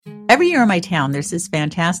Every year in my town, there's this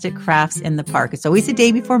fantastic crafts in the park. It's always the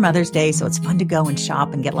day before Mother's Day, so it's fun to go and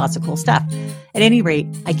shop and get lots of cool stuff. At any rate,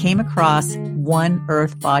 I came across One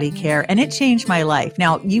Earth Body Care, and it changed my life.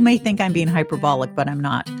 Now, you may think I'm being hyperbolic, but I'm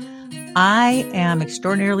not. I am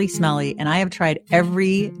extraordinarily smelly, and I have tried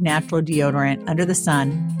every natural deodorant under the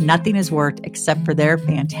sun. Nothing has worked except for their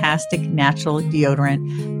fantastic natural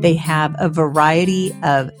deodorant. They have a variety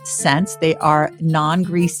of scents. They are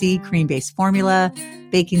non-greasy, cream-based formula,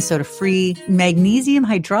 baking soda free. Magnesium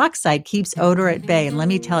hydroxide keeps odor at bay. And let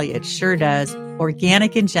me tell you, it sure does.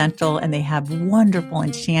 Organic and gentle, and they have wonderful,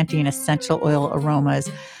 enchanting essential oil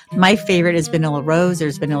aromas. My favorite is vanilla rose.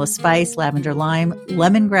 There's vanilla spice, lavender lime,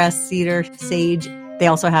 lemongrass, cedar, sage. They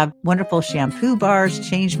also have wonderful shampoo bars,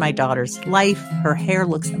 changed my daughter's life. Her hair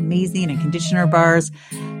looks amazing, and conditioner bars.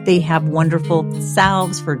 They have wonderful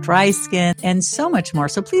salves for dry skin and so much more.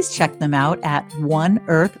 So please check them out at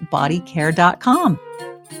oneearthbodycare.com.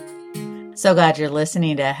 So glad you're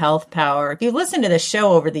listening to Health Power. If you've listened to the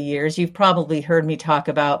show over the years, you've probably heard me talk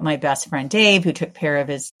about my best friend Dave, who took care of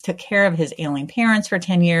his ailing parents for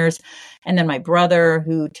 10 years, and then my brother,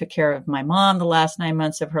 who took care of my mom the last 9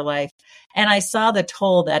 months of her life. And I saw the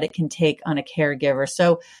toll that it can take on a caregiver.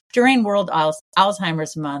 So during World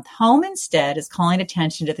Alzheimer's Month, Home Instead is calling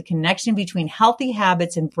attention to the connection between healthy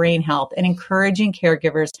habits and brain health and encouraging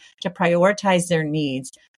caregivers to prioritize their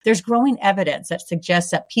needs. There's growing evidence that suggests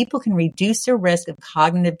that people can reduce their risk of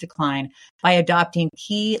cognitive decline by adopting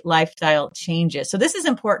key lifestyle changes. So this is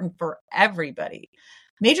important for everybody.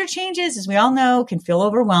 Major changes, as we all know, can feel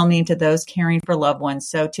overwhelming to those caring for loved ones.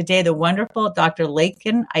 So today, the wonderful Dr.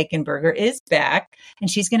 Laken Eichenberger is back, and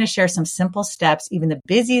she's going to share some simple steps even the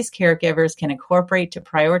busiest caregivers can incorporate to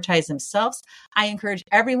prioritize themselves. I encourage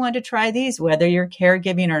everyone to try these, whether you're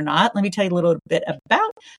caregiving or not. Let me tell you a little bit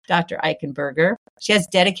about Dr. Eichenberger. She has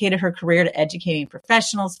dedicated her career to educating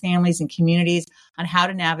professionals, families, and communities on how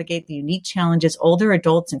to navigate the unique challenges older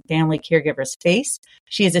adults and family caregivers face.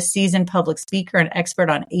 She is a seasoned public speaker and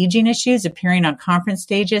expert on aging issues, appearing on conference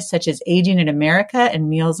stages such as Aging in America and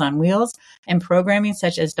Meals on Wheels, and programming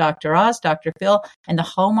such as Dr. Oz, Dr. Phil, and the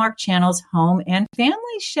Hallmark Channel's Home and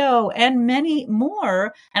Family Show, and many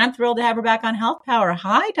more. And I'm thrilled to have her back on Health Power.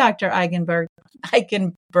 Hi, Dr. Eichenberger.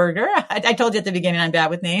 I told you at the beginning I'm bad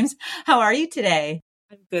with names. How are you today?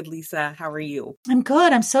 I'm good, Lisa. How are you? I'm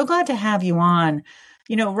good. I'm so glad to have you on.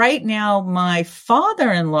 You know, right now, my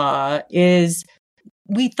father-in-law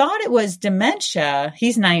we thought it was dementia.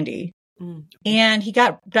 He's 90. And he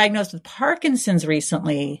got diagnosed with Parkinson's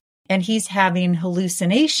recently, and he's having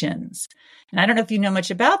hallucinations. And I don't know if you know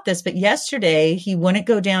much about this, but yesterday he wouldn't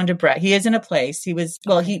go down to Brett. He is in a place. It's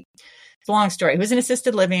a long story. He was in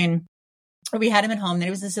assisted living. We had him at home. Then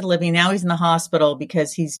he was in assisted living. Now he's in the hospital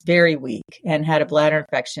because he's very weak and had a bladder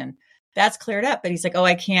infection. That's cleared up. But he's like,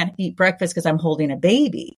 I can't eat breakfast because I'm holding a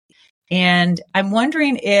baby. And I'm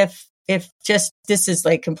wondering if this is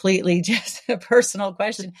like completely just a personal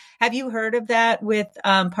question. Have you heard of that with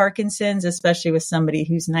Parkinson's, especially with somebody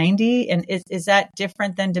who's 90? And is that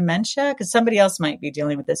different than dementia? Because somebody else might be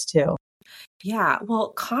dealing with this too. Yeah, well,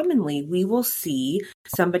 commonly we will see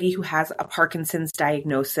somebody who has a Parkinson's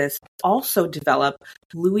diagnosis also develop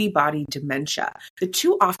Lewy body dementia. The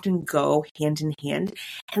two often go hand in hand,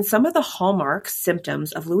 and some of the hallmark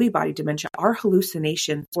symptoms of Lewy body dementia are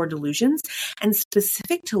hallucinations or delusions, and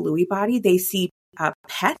specific to Lewy body, they see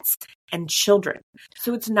pets and children.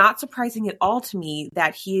 So it's not surprising at all to me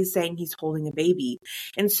that he is saying he's holding a baby.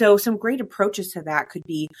 And so some great approaches to that could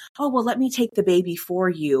be, let me take the baby for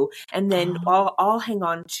you. And then I'll hang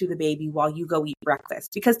on to the baby while you go eat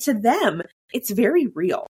breakfast. Because to them, it's very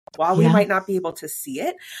real. While we might not be able to see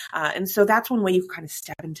it. And so that's one way you kind of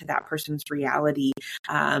step into that person's reality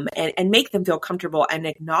and make them feel comfortable and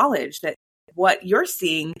acknowledge that what you're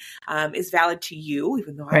seeing is valid to you,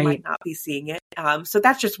 even though I might not be seeing it. So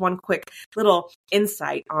that's just one quick little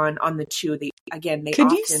insight on the two. Could often go hand in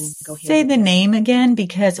hand. Say the name again?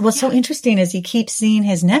 Because what's so interesting is he keeps seeing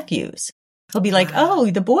his nephews. He'll be like,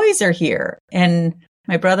 the boys are here. And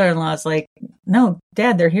my brother-in-law is like, no,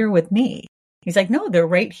 Dad, they're here with me. He's like, no, they're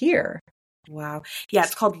right here. Wow. Yeah,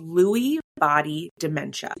 it's called Lewy body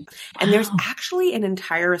dementia. And there's actually an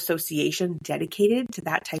entire association dedicated to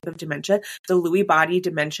that type of dementia, the Lewy Body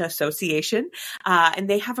Dementia Association. And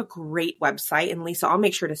they have a great website. And Lisa, I'll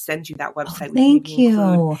make sure to send you that website. Thank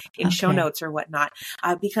you. In show notes or whatnot,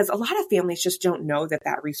 because a lot of families just don't know that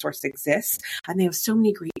resource exists. And they have so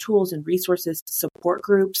many great tools and resources, support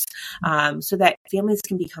groups, so that families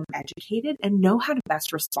can become educated and know how to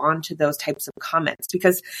best respond to those types of comments.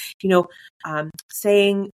 Because,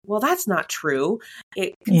 saying, well, that's not true,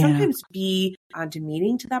 it can sometimes be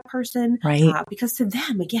demeaning to that person, right? Because to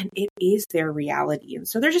them, again, it is their reality. And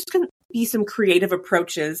so they're just going to be some creative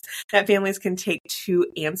approaches that families can take to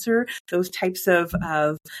answer those types of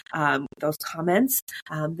those comments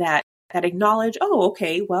that acknowledge, oh,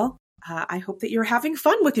 okay, well, I hope that you're having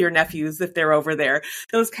fun with your nephews if they're over there.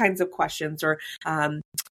 Those kinds of questions. Or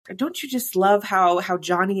don't you just love how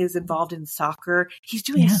Johnny is involved in soccer? He's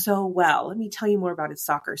doing so well. Let me tell you more about his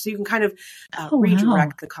soccer. So you can kind of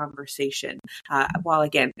redirect the conversation while,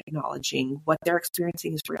 again, acknowledging what they're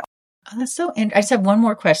experiencing is real. Oh, that's so interesting. I just have one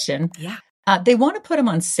more question. Yeah. They want to put him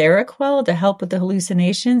on Seroquel to help with the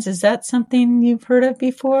hallucinations. Is that something you've heard of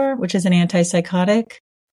before, which is an antipsychotic?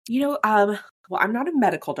 Well, I'm not a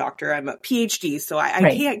medical doctor. I'm a Ph.D., so I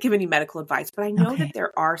can't give any medical advice, but I know that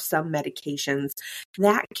there are some medications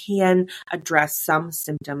that can address some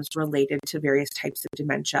symptoms related to various types of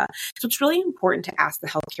dementia. So it's really important to ask the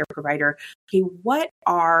healthcare provider, okay, what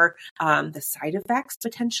are the side effects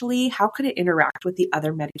potentially? How could it interact with the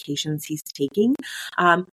other medications he's taking?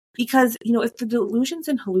 Because, if the delusions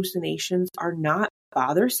and hallucinations are not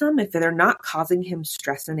bothersome, if they're not causing him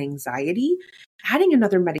stress and anxiety, adding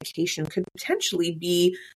another medication could potentially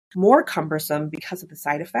be more cumbersome because of the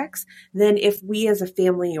side effects than if we as a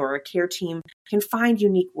family or a care team can find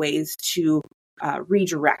unique ways to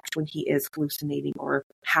redirect when he is hallucinating or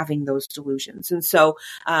having those delusions. And so,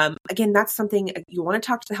 again, that's something you want to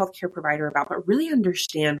talk to the healthcare provider about, but really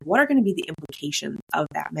understand what are going to be the implications of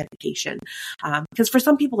that medication. Because for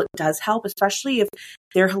some people, it does help, especially if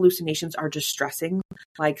their hallucinations are distressing,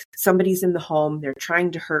 like somebody's in the home, they're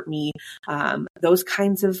trying to hurt me. Those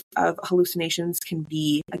kinds of hallucinations can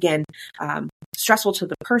be, again, stressful to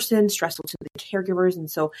the person, stressful to the caregivers. And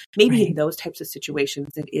so maybe in those types of situations,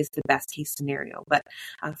 it is the best case scenario. But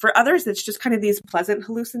for others, it's just kind of these pleasant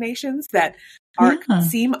hallucinations that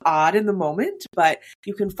seem odd in the moment, but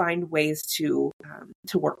you can find ways to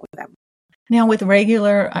work with them. Now, with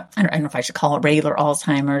regular, I don't know if I should call it regular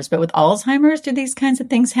Alzheimer's, but with Alzheimer's, do these kinds of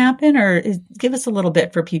things happen? Or give us a little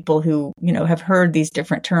bit for people who, have heard these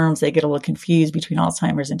different terms. They get a little confused between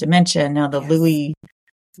Alzheimer's and dementia. Now, the Lewy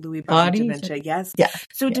body dementia, yes. Yeah.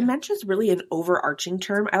 So dementia is really an overarching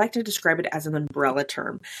term. I like to describe it as an umbrella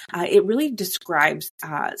term. It really describes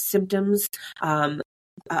symptoms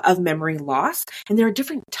of memory loss. And there are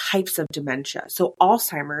different types of dementia. So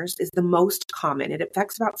Alzheimer's is the most common. It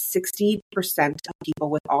affects about 60% of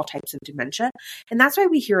people with all types of dementia. And that's why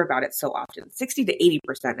we hear about it so often, 60 to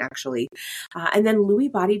 80% actually. And then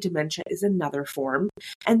Lewy body dementia is another form.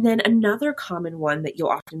 And then another common one that you'll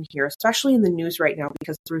often hear, especially in the news right now,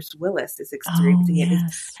 because Bruce Willis is experiencing it,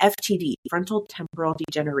 is FTD, frontal temporal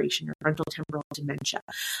degeneration or frontal temporal dementia.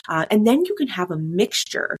 And then you can have a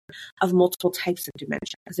mixture of multiple types of dementia,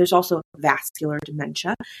 because there's also vascular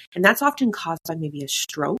dementia, and that's often caused by maybe a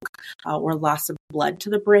stroke or loss of blood to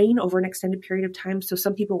the brain over an extended period of time. So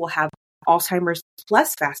some people will have Alzheimer's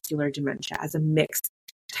plus vascular dementia as a mixed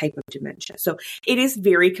type of dementia. So it is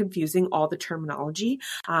very confusing, all the terminology.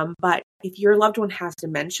 But if your loved one has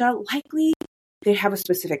dementia, likely they have a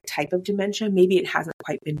specific type of dementia. Maybe it hasn't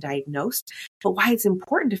quite been diagnosed. But why it's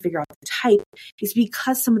important to figure out the type is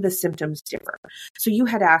because some of the symptoms differ. So you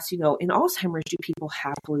had asked, in Alzheimer's, do people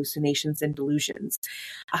have hallucinations and delusions?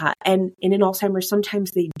 And in Alzheimer's,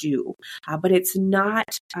 sometimes they do, but it's not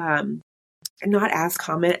as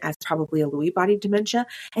common as probably a Lewy body dementia.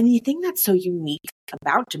 And the thing that's so unique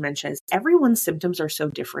about dementia is everyone's symptoms are so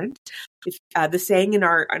different. If the saying in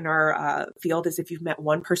our field is, if you've met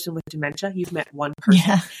one person with dementia, you've met one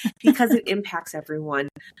person, because it impacts everyone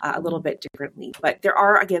a little bit differently. But there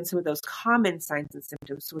are, again, some of those common signs and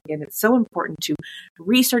symptoms. So again, it's so important to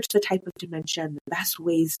research the type of dementia and the best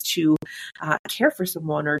ways to care for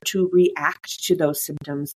someone or to react to those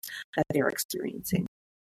symptoms that they're experiencing.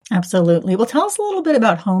 Absolutely. Well, tell us a little bit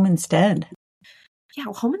about Home Instead. Yeah,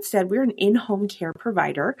 Home Instead, we're an in-home care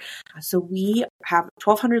provider. So we have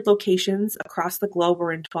 1,200 locations across the globe.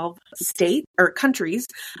 We're in 12 states or countries,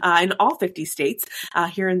 in all 50 states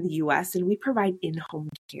here in the U.S., and we provide in-home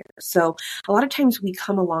care. So a lot of times we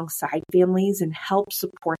come alongside families and help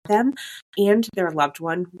support them and their loved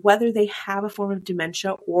one, whether they have a form of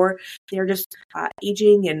dementia or they're just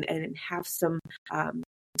aging and have some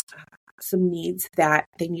needs that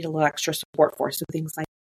they need a little extra support for. So things like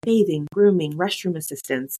bathing, grooming, restroom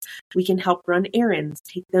assistance. We can help run errands,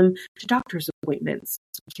 take them to doctor's appointments.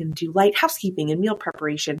 We can do light housekeeping and meal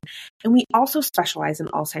preparation. And we also specialize in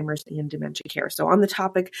Alzheimer's and dementia care. So on the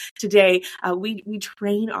topic today, we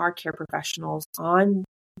train our care professionals on,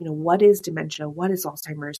 what is dementia, what is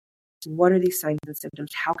Alzheimer's, what are these signs and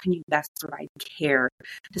symptoms? How can you best provide care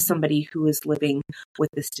to somebody who is living with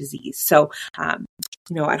this disease? So, at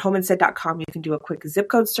homeinstead.com, you can do a quick zip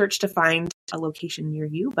code search to find a location near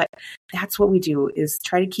you. But that's what we do, is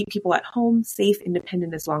try to keep people at home, safe,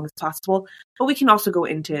 independent as long as possible. But we can also go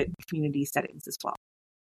into community settings as well.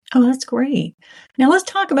 Oh, that's great. Now let's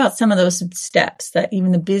talk about some of those steps that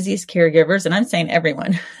even the busiest caregivers, and I'm saying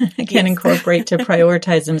everyone, can incorporate to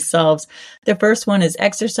prioritize themselves. The first one is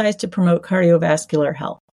exercise to promote cardiovascular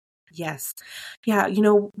health. Yes. Yeah.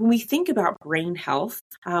 When we think about brain health,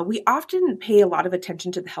 we often pay a lot of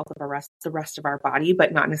attention to the health of the rest of our body,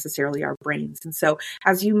 but not necessarily our brains. And so,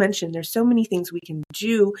 as you mentioned, there's so many things we can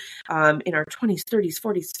do in our 20s, 30s,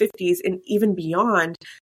 40s, 50s, and even beyond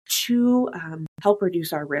to help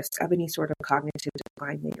reduce our risk of any sort of cognitive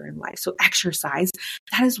decline later in life. So exercise,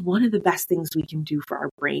 that is one of the best things we can do for our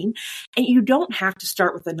brain. And you don't have to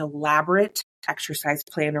start with an elaborate exercise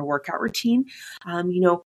plan or workout routine.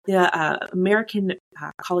 The American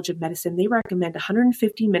College of Medicine, they recommend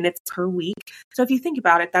 150 minutes per week. So if you think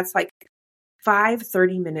about it, that's like 5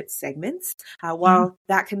 30-minute segments. While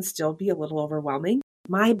that can still be a little overwhelming,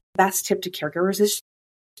 my best tip to caregivers is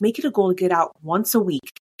make it a goal to get out once a week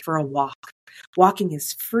for a walk. Walking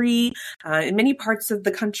is free. In many parts of the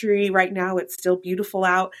country right now, it's still beautiful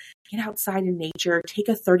out. Get outside in nature, take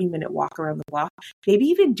a 30-minute walk around the block, maybe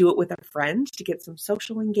even do it with a friend to get some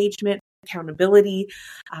social engagement, accountability,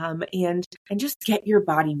 and just get your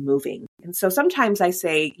body moving. And so sometimes I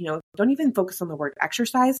say, don't even focus on the word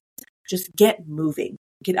exercise, just get moving.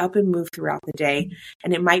 Get up and move throughout the day.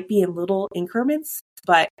 And it might be in little increments,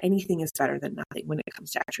 but anything is better than nothing when it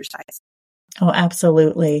comes to exercise. Oh,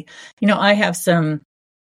 absolutely. I have some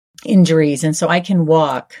injuries, and so I can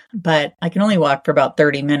walk, but I can only walk for about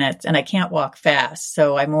 30 minutes and I can't walk fast.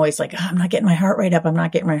 So I'm always like, I'm not getting my heart rate up. I'm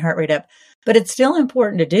not getting my heart rate up. But it's still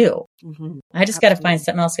important to do. Mm-hmm. I just got to find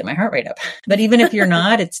something else to get my heart rate up. But even if you're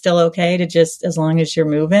not, it's still okay to just, as long as you're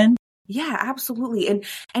moving. Yeah, absolutely. And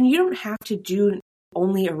you don't have to do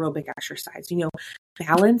only aerobic exercise.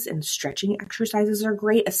 Balance and stretching exercises are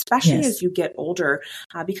great, especially as you get older,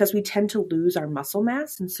 because we tend to lose our muscle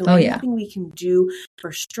mass. And so anything we can do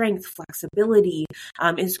for strength, flexibility,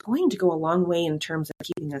 is going to go a long way in terms of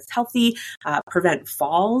keeping us healthy, prevent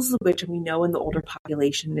falls, which we know in the older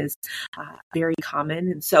population is very common.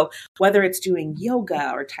 And so whether it's doing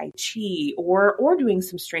yoga or Tai Chi or doing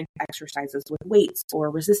some strength exercises with weights or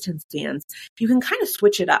resistance bands, you can kind of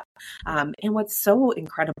switch it up. And what's so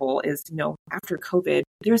incredible is, after COVID,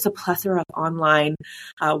 there's a plethora of online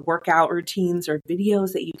workout routines or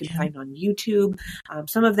videos that you can find on YouTube.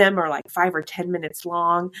 Some of them are like 5 or 10 minutes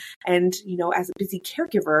long. And, as a busy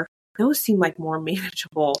caregiver, those seem like more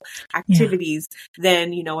manageable activities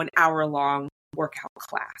than, an hour-long workout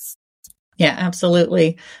class. Yeah,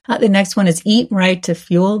 absolutely. The next one is eat right to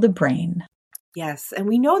fuel the brain. Yes. And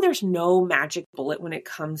we know there's no magic bullet when it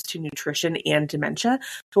comes to nutrition and dementia.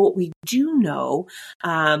 But what we do know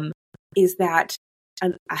is that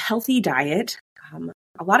a healthy diet,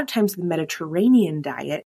 a lot of times the Mediterranean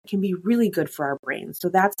diet, can be really good for our brains. So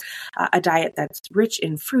that's a diet that's rich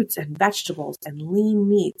in fruits and vegetables and lean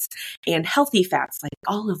meats and healthy fats like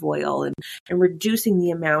olive oil and reducing the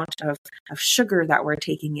amount of sugar that we're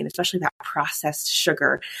taking in, especially that processed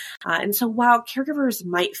sugar. And so while caregivers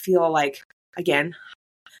might feel like, again,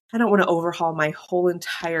 I don't want to overhaul my whole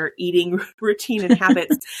entire eating routine and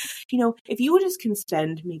habits. If you just can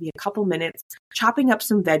spend maybe a couple minutes chopping up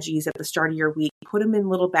some veggies at the start of your week, put them in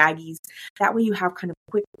little baggies. That way you have kind of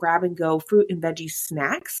quick grab and go fruit and veggie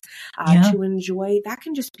snacks to enjoy. That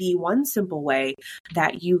can just be one simple way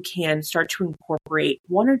that you can start to incorporate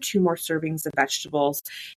 1 or 2 more servings of vegetables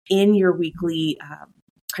in your weekly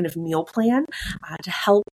kind of meal plan to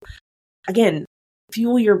help, again,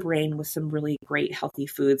 fuel your brain with some really great healthy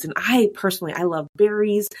foods. And I love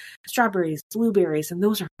berries, strawberries, blueberries, and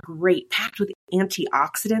those are great, packed with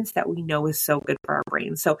antioxidants that we know is so good for our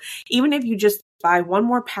brain. So even if you just buy 1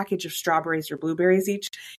 more package of strawberries or blueberries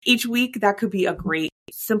each week, that could be a great,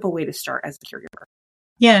 simple way to start as a caregiver.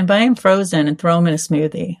 Yeah, and buy them frozen and throw them in a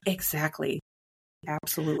smoothie. Exactly.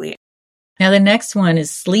 Absolutely. Now the next one is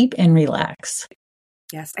sleep and relax.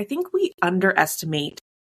 Yes, I think we underestimate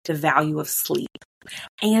the value of sleep.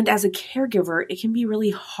 And as a caregiver, it can be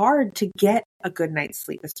really hard to get a good night's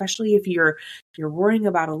sleep, especially if you're worrying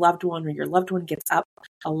about a loved one or your loved one gets up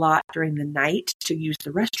a lot during the night to use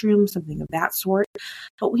the restroom, something of that sort.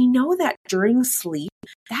 But we know that during sleep,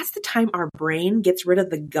 that's the time our brain gets rid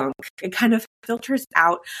of the gunk. It kind of filters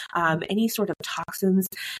out any sort of toxins.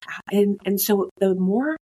 And so the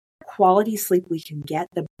more quality sleep we can get,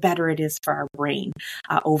 the better it is for our brain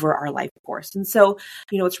over our life course. And so,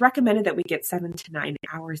 it's recommended that we get 7 to 9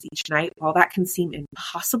 hours each night. While that can seem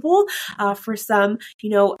impossible for some,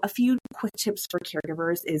 a few quick tips for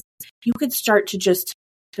caregivers is you could start to just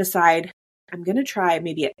decide, I'm going to try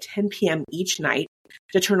maybe at 10 p.m. each night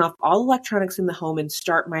to turn off all electronics in the home and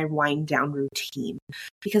start my wind down routine.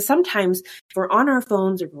 Because sometimes if we're on our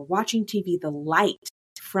phones or we're watching TV, the light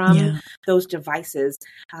from those devices,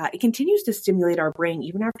 it continues to stimulate our brain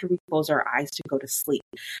even after we close our eyes to go to sleep.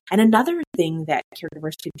 And another thing that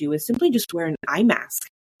caregivers could do is simply just wear an eye mask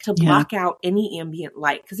to block out any ambient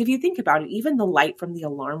light. Because if you think about it, even the light from the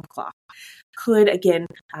alarm clock could, again,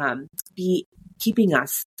 be keeping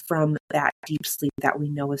us from that deep sleep that we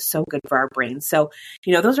know is so good for our brain. So,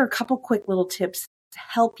 those are a couple quick little tips to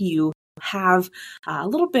help you have a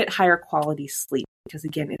little bit higher quality sleep, because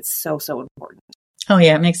again, it's so, so important. Oh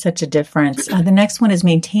yeah, it makes such a difference. The next one is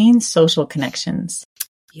maintain social connections.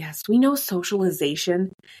 Yes, we know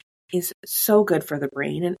socialization is so good for the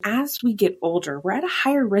brain. And as we get older, we're at a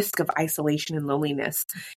higher risk of isolation and loneliness.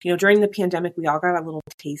 During the pandemic, we all got a little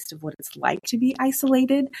taste of what it's like to be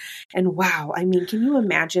isolated. And wow, can you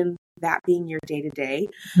imagine that being your day to day?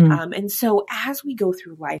 And so as we go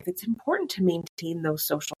through life, it's important to maintain those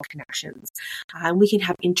social connections. We can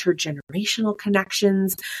have intergenerational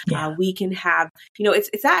connections. We can have,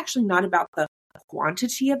 it's actually not about the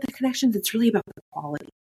quantity of the connections. It's really about the quality.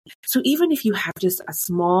 So even if you have just a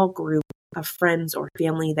small group of friends or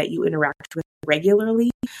family that you interact with regularly,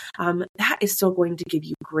 that is still going to give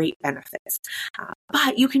you great benefits.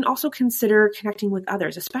 But you can also consider connecting with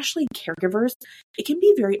others, especially caregivers. It can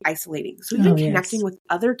be very isolating. So even connecting with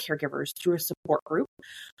other caregivers through a support group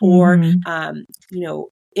or,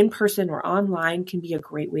 in person or online can be a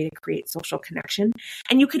great way to create social connection.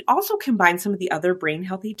 And you could also combine some of the other brain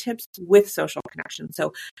healthy tips with social connection.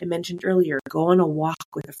 So I mentioned earlier, go on a walk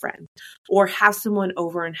with a friend or have someone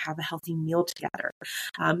over and have a healthy meal together.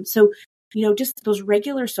 Just those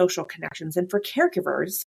regular social connections. And for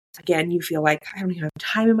caregivers, again, you feel like I don't even have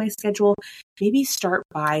time in my schedule. Maybe start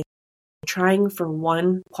by trying for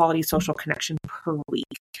one quality social connection per week.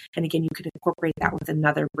 And again, you could incorporate that with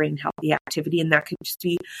another brain healthy activity. And that could just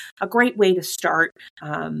be a great way to start,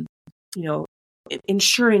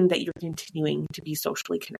 ensuring that you're continuing to be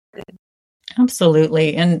socially connected.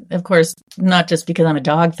 Absolutely. And of course, not just because I'm a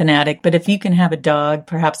dog fanatic, but if you can have a dog,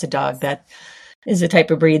 perhaps a dog that is a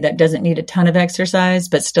type of breed that doesn't need a ton of exercise,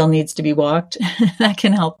 but still needs to be walked, that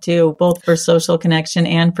can help too, both for social connection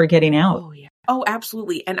and for getting out. Oh, yeah. Oh,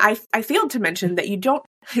 absolutely. And I failed to mention that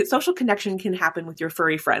social connection can happen with your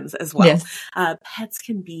furry friends as well. Yes. Pets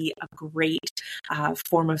can be a great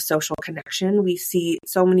form of social connection. We see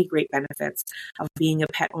so many great benefits of being a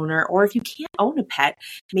pet owner, or if you can't own a pet,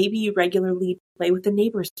 maybe you regularly play with the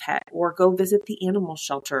neighbor's pet or go visit the animal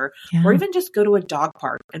shelter or even just go to a dog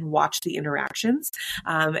park and watch the interactions.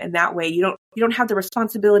 And that way you don't have the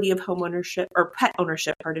responsibility of home ownership or pet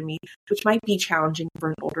ownership, which might be challenging for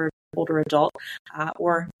an older adult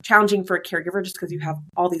or challenging for a caregiver just because you have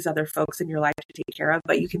all these other folks in your life to take care of,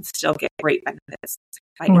 but you can still get great benefits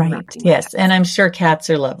by interacting. Yes. And I'm sure cats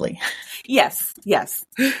are lovely. Yes.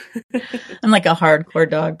 I'm like a hardcore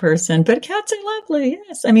dog person, but cats are lovely.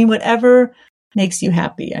 Yes. Whatever makes you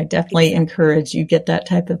happy. I definitely encourage you get that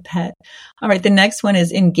type of pet. All right. The next one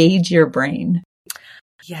is engage your brain.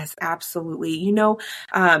 Yes, absolutely.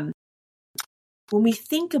 When we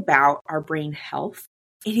think about our brain health,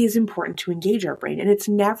 it is important to engage our brain, and it's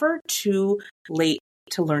never too late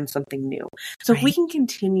to learn something new. So if we can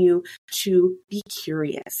continue to be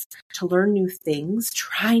curious, to learn new things,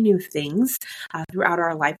 try new things throughout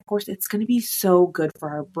our life course, it's going to be so good for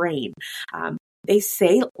our brain. They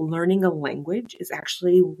say learning a language is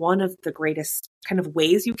actually one of the greatest kind of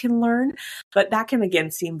ways you can learn, but that can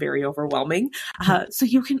again seem very overwhelming. So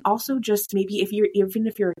you can also just maybe even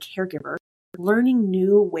if you're a caregiver, learning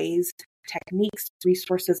new ways, techniques,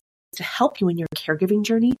 resources to help you in your caregiving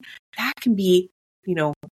journey, that can be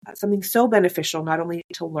something so beneficial, not only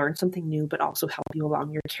to learn something new, but also help you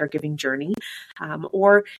along your caregiving journey.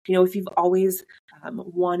 Or if you've always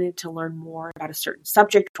wanted to learn more about a certain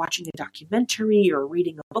subject, watching a documentary or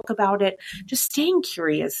reading a book about it, just staying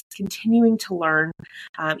curious, continuing to learn,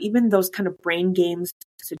 even those kind of brain games,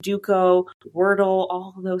 Sudoku, Wordle,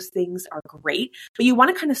 all of those things are great, but you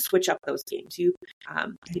want to kind of switch up those games.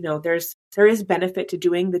 There is benefit to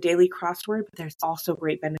doing the daily crossword, but there's also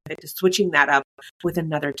great benefit to switching that up with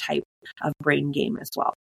another type of brain game as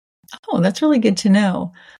well. Oh, that's really good to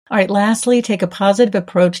know. All right. Lastly, take a positive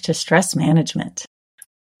approach to stress management.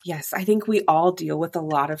 Yes, I think we all deal with a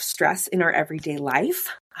lot of stress in our everyday life.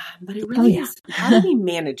 But it really is, how do we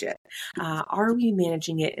manage it? Are we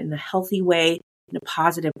managing it in a healthy way, in a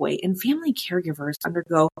positive way? And family caregivers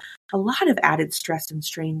undergo a lot of added stress and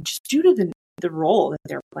strain just due to the role that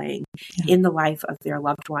they're playing in the life of their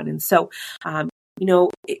loved one. And so,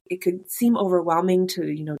 it could seem overwhelming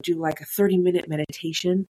to, do like a 30-minute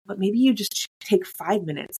meditation, but maybe you just take 5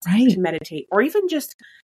 minutes to meditate, or even just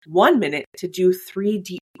 1 minute to do 3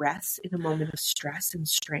 deep breaths in a moment of stress and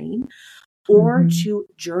strain, or to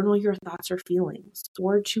journal your thoughts or feelings,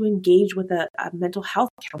 or to engage with a mental health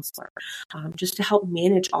counselor, just to help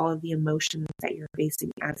manage all of the emotions that you're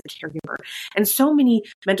facing as a caregiver. And so many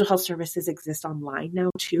mental health services exist online now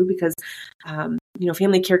too, because,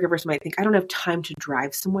 family caregivers might think, I don't have time to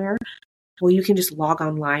drive somewhere. Well, you can just log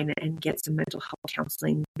online and get some mental health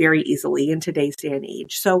counseling very easily in today's day and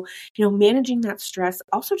age. So, managing that stress,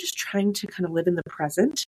 also just trying to kind of live in the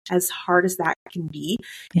present, as hard as that can be.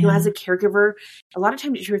 As a caregiver, a lot of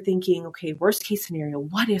times you're thinking, okay, worst case scenario,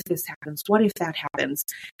 what if this happens? What if that happens?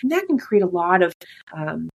 And that can create a lot of,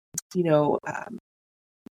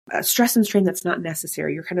 stress and strain that's not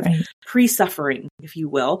necessary. You're kind of pre-suffering, if you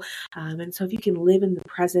will. And so if you can live in the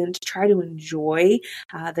present, try to enjoy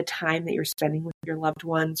the time that you're spending with your loved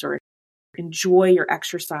ones, or enjoy your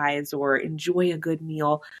exercise, or enjoy a good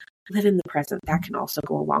meal, live in the present. That can also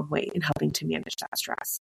go a long way in helping to manage that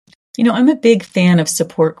stress. I'm a big fan of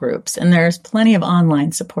support groups, and there's plenty of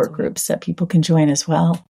online support groups that people can join as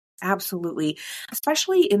well. Absolutely.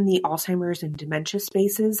 Especially in the Alzheimer's and dementia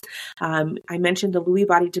spaces. I mentioned the Lewy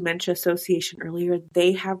Body Dementia Association earlier.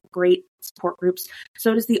 They have great support groups.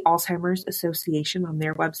 So does the Alzheimer's Association on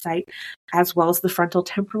their website, as well as the Frontal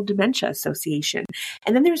Temporal Dementia Association.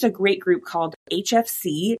 And then there's a great group called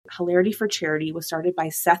HFC, Hilarity for Charity, was started by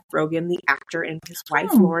Seth Rogen, the actor, and his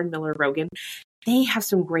wife, Lauren Miller Rogen. They have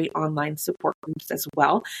some great online support groups as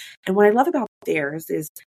well. And what I love about theirs is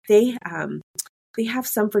they have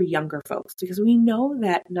some for younger folks, because we know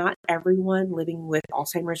that not everyone living with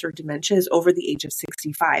Alzheimer's or dementia is over the age of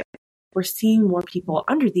 65. We're seeing more people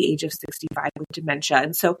under the age of 65 with dementia.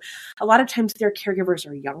 And so a lot of times their caregivers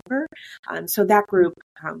are younger. So that group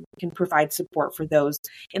can provide support for those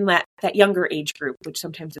in that younger age group, which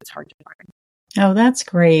sometimes it's hard to find. Oh, that's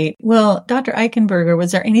great. Well, Dr. Eichenberger,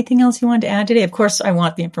 was there anything else you wanted to add today? Of course, I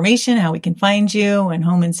want the information, how we can find you and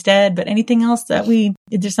Home Instead, but anything else is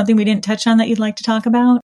there something we didn't touch on that you'd like to talk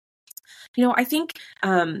about? I think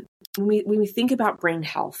when we think about brain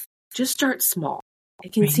health, just start small.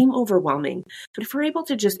 It can seem overwhelming, but if we're able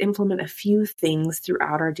to just implement a few things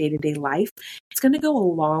throughout our day-to-day life, it's going to go a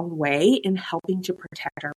long way in helping to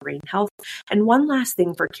protect our brain health. And one last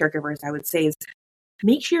thing for caregivers, I would say, is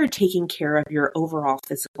make sure you're taking care of your overall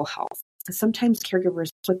physical health. Sometimes caregivers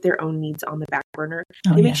put their own needs on the back burner.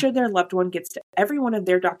 They make sure their loved one gets to every one of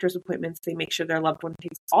their doctor's appointments. They make sure their loved one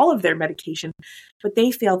takes all of their medication, but they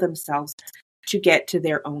fail themselves to get to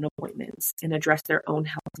their own appointments and address their own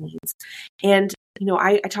health needs. And,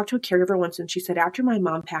 I talked to a caregiver once, and she said, after my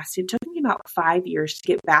mom passed, it took me about 5 years to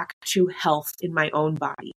get back to health in my own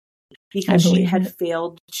body, because she had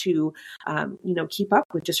failed to, keep up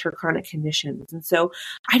with just her chronic conditions. And so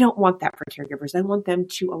I don't want that for caregivers. I want them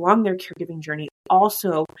to, along their caregiving journey,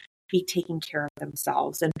 also be taking care of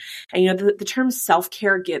themselves. And the term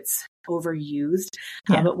self-care gets overused.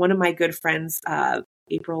 But one of my good friends,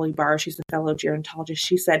 April Ibar, she's a fellow gerontologist,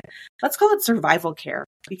 she said, let's call it survival care,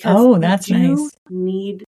 because you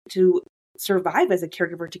need to survive as a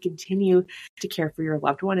caregiver to continue to care for your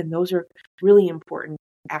loved one. And those are really important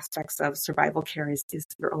aspects of survival care is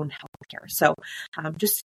your own health care. So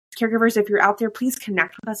just caregivers, if you're out there, please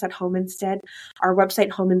connect with us at Home Instead. Our website,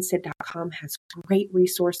 homeinstead.com, has great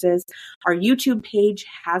resources. Our YouTube page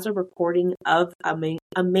has a recording of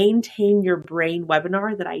a Maintain Your Brain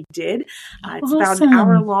webinar that I did. It's about an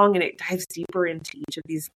hour long, and it dives deeper into each of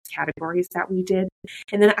these categories that we did.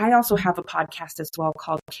 And then I also have a podcast as well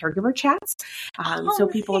called Caregiver Chats. So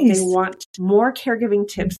people, if they want more caregiving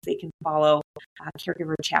tips, they can follow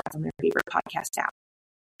Caregiver Chats on their favorite podcast app.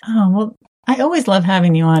 Oh, well, I always love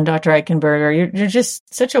having you on, Dr. Eichenberger. You're just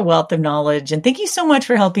such a wealth of knowledge. And thank you so much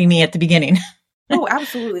for helping me at the beginning. Oh,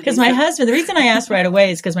 absolutely. Because my husband, the reason I asked right away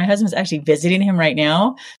is because my husband's actually visiting him right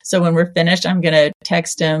now. So when we're finished, I'm going to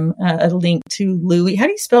text him a link to Lewy. How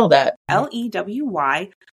do you spell that?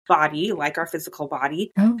 Lewy, body, like our physical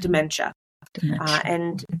body, dementia.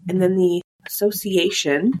 And then the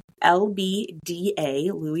association, LBDA,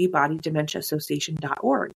 Lewy Body Dementia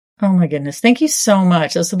Association.org. Oh my goodness. Thank you so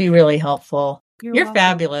much. This will be really helpful. You're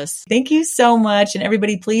fabulous. Thank you so much. And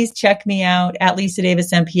everybody, please check me out at Lisa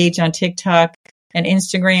Davis MPH on TikTok, and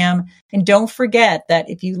Instagram. And don't forget that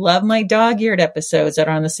if you love my dog-eared episodes that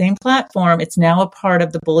are on the same platform, it's now a part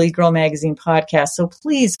of the Bully Girl Magazine podcast. So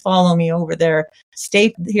please follow me over there.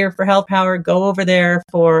 Stay here for Health Power. Go over there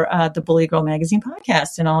for the Bully Girl Magazine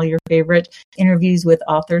podcast and all your favorite interviews with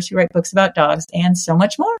authors who write books about dogs and so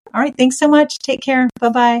much more. All right. Thanks so much. Take care.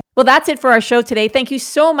 Bye-bye. Well, that's it for our show today. Thank you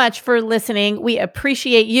so much for listening. We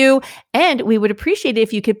appreciate you, and we would appreciate it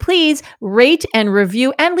if you could please rate and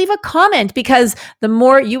review and leave a comment, because the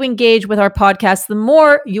more you engage with our podcast, the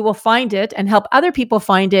more you will find it and help other people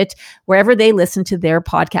find it wherever they listen to their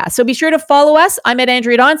podcast. So be sure to follow us. I'm at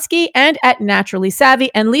Andrea Donsky and at Naturally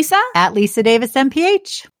Savvy, and Lisa at Lisa Davis,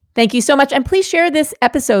 MPH. Thank you so much. And please share this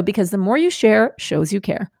episode, because the more you share shows you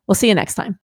care. We'll see you next time.